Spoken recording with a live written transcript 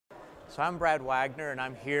So I'm Brad Wagner, and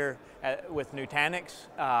I'm here with Nutanix,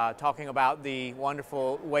 talking about the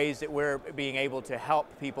wonderful ways that we're being able to help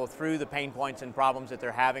people through the pain points and problems that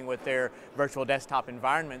they're having with their virtual desktop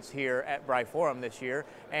environments here at BriForum this year.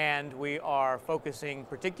 And we are focusing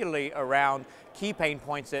particularly around key pain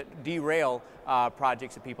points that derail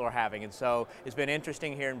projects that people are having. And so it's been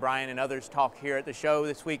interesting hearing Brian and others talk here at the show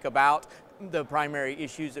this week about the primary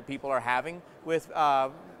issues that people are having with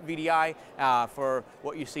VDI, for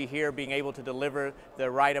what you see here, being able to deliver the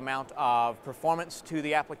right amount of performance to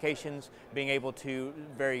the applications, being able to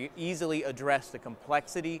very easily address the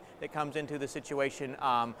complexity that comes into the situation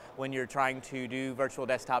when you're trying to do virtual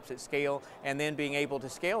desktops at scale, and then being able to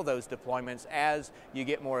scale those deployments as you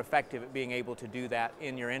get more effective at being able to do that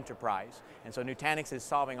in your enterprise. And so Nutanix is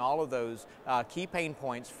solving all of those key pain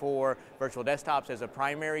points for virtual desktops as a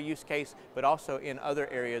primary use case, but also in other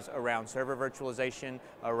areas around server virtualization,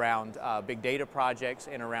 around big data projects,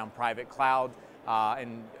 and around private cloud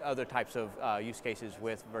and other types of use cases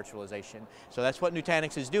with virtualization. So that's what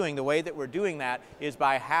Nutanix is doing. The way that we're doing that is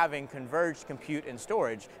by having converged compute and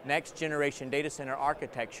storage, next generation data center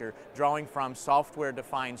architecture, drawing from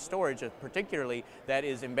software-defined storage, particularly that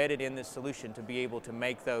is embedded in this solution to be able to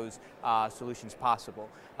make those solutions possible.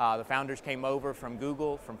 The founders came over from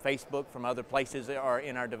Google, from Facebook, from other places that are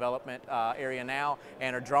in our development area now,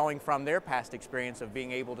 and are drawing from their past experience of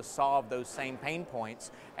being able to solve those same pain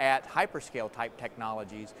points at hyperscale type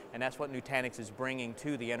technologies, and that's what Nutanix is bringing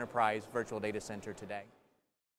to the enterprise virtual data center today.